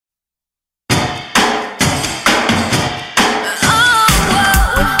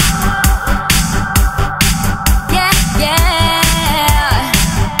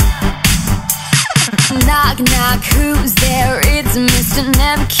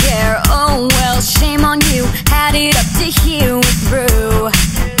care. Oh well, shame on you, had it up to here with through.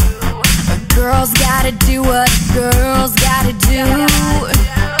 A girl's gotta do what a girl's gotta do.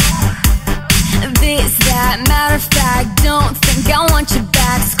 This, that, matter of fact, don't think I want you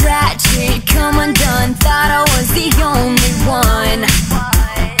back. Scratch it, come undone, thought I was the only one.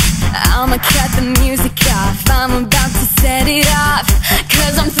 I'ma cut the music off, I'm about to set it off,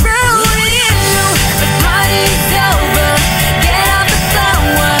 'cause I'm through with you. The party's over, get off the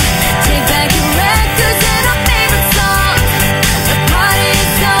floor, take back your records and our favorite songs. The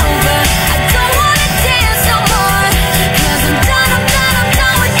party's over, I don't wanna dance no more, 'cause I'm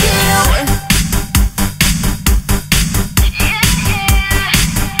done with you.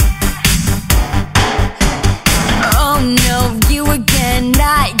 Oh no, you again,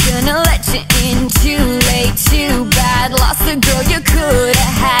 not gonna let you in. Too late, too bad, lost the girl you could've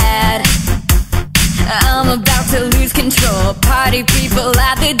had. I'm about to lose control, party people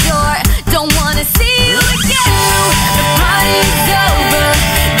at the door.